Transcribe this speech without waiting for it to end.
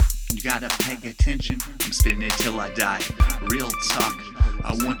You gotta pay attention, I'm spitting it till I die. Real talk,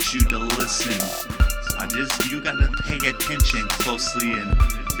 I want you to listen. You gotta pay attention closely and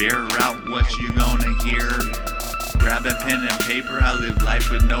bear out what you're gonna hear. Grab a pen and paper, I live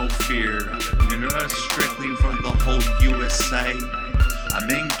life with no fear. You're strictly from the whole USA. I'm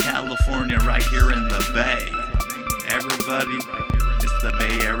in California, right here in the Bay. Everybody, it's the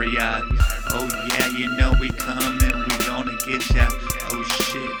Bay Area. Oh yeah, you know we coming, we gonna get ya. Oh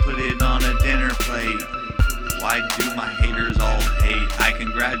shit, put it on a dinner plate. Why do my haters all hate? I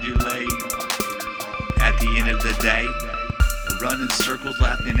congratulate. At the end of the day, running circles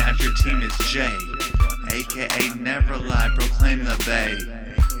laughing at your team is Jay, aka Never Lie, proclaim the Bay.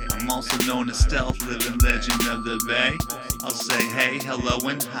 I'm also known as Stealth, living legend of the Bay. I'll say hey, hello,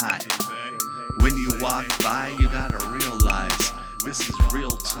 and hi. When you walk by, you gotta realize this is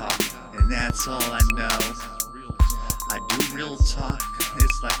real talk, and that's all I know. I do real talk,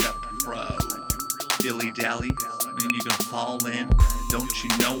 it's like a pro. Dilly dally, when you can fall in. Don't you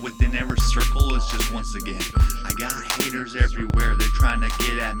know within every circle it's just once again. I got haters everywhere, they're trying to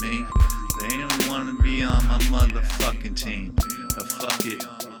get at me. They don't want to be on my motherfucking team. But fuck it,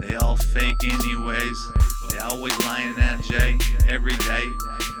 they all fake anyways. They always lying at Jay every day.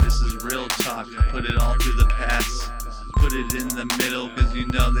 This is real talk, put it all through the past. Put it in the middle, cause you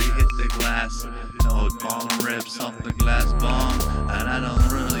know they hit the glass. No bomb rips off the glass bomb, and I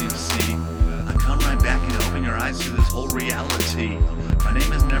don't really see. I come right back and open your eyes to this whole reality. My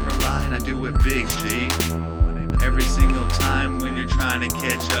name is Never Lie, and I do it big, G. Every single time when you're trying to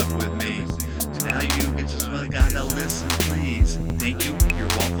catch up with me. Now you just really gotta listen, please. Thank you, you're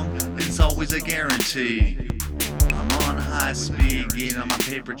welcome. It's always a guarantee. I'm on high speed, getting on my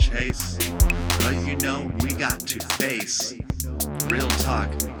paper chase. But you know, we got to face real talk.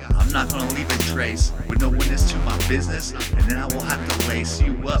 I'm not gonna leave a trace with no witness to my business, and then I will have to lace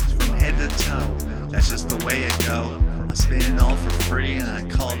you up from head to toe. That's just the way it go. I spin it all for free, and I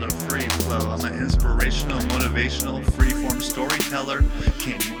call it a free flow. I'm an inspirational, motivational, freeform storyteller.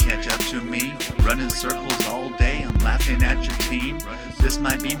 Can't you catch up to me? Running circles all day, I'm laughing at your team. This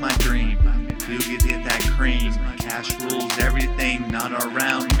might be my dream. You get hit that cream. Cash rules everything, not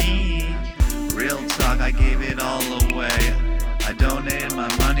around me. Real talk, I gave it all away. I donated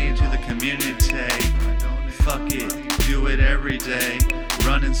my money to the community. Fuck it, do it every day.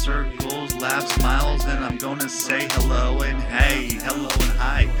 Running circles, laugh, smiles, and I'm gonna say hello and hey, hello and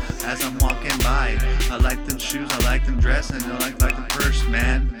hi as I'm walking by. I like them shoes, I like them dress, and I like the purse,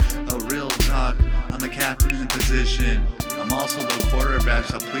 man. A real talk, I'm the captain in the position. I'm also the quarterback,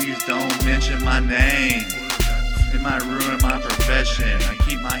 so please don't mention my name. It might ruin my profession. I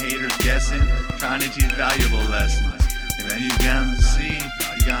keep my haters guessing, trying to teach valuable lessons. And then you gotta see,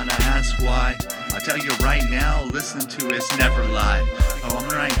 you gotta ask why. I tell you right now, listen to It's Never Lie. Oh, I'm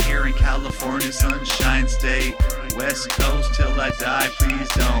right here in California, Sunshine State. West Coast till I die, please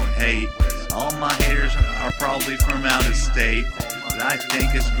don't hate. All my haters are probably from out of state. But I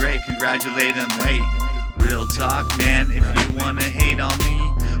think it's great, congratulate them, wait. Real talk, man, if you wanna hate on me,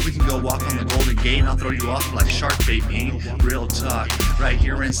 we can go walk on the Golden Gate and I'll throw you off like shark bait me. Real talk, right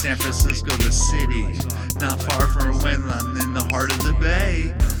here in San Francisco, the city. Not far from when I'm in the heart of the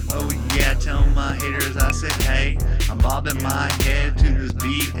Bay. Oh yeah, tell my haters I said hey. I'm bobbing my head to this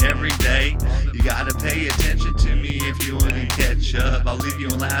beat every day. You gotta pay attention to me if you wanna catch up. I'll leave you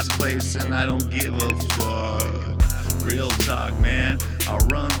in last place and I don't give a fuck. Real talk, man, I'll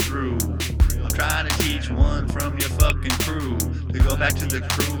run through. I'm trying to teach one from your fucking crew to go back to the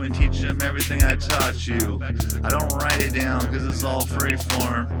crew and teach them everything I taught you. I don't write it down cause it's all free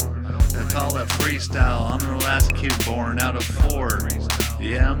form. I call it freestyle. I'm the last kid born out of 4.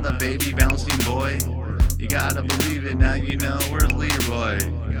 Yeah, I'm the baby bouncing boy. You gotta believe it, now you know where's Leroy.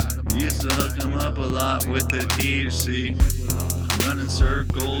 Used to hook him up a lot with the THC. I'm running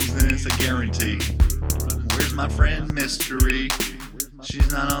circles and it's a guarantee. Where's my friend Mystery?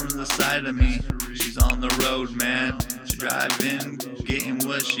 She's not on the side of me, she's on the road, man. She's driving, getting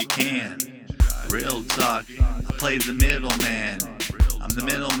what she can. Real talk, I play the middleman. I'm the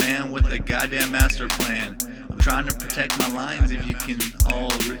middleman with a goddamn master plan. I'm trying to protect my lines if you can all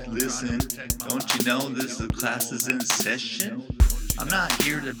listen. Don't you know this class is in session? I'm not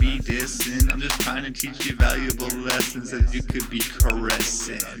here to be dissing, I'm just trying to teach you valuable lessons that you could be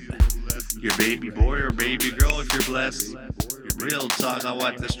caressing. Your baby boy or baby girl if you're blessed. Real talk, I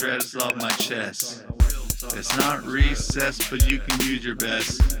wipe the stress off my chest. It's not recess, but you can use your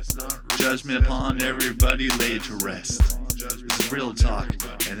best. Judgment upon everybody laid to rest. This is real talk,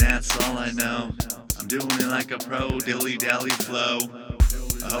 and that's all I know. I'm doing it like a pro, dilly-dally flow.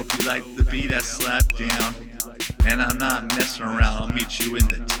 I hope you like the beat I slapped down. And I'm not messing around, I'll meet you in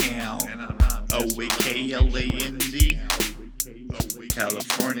the town. O-A-K-L-A-N-D,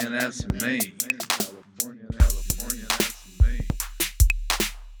 California, that's me.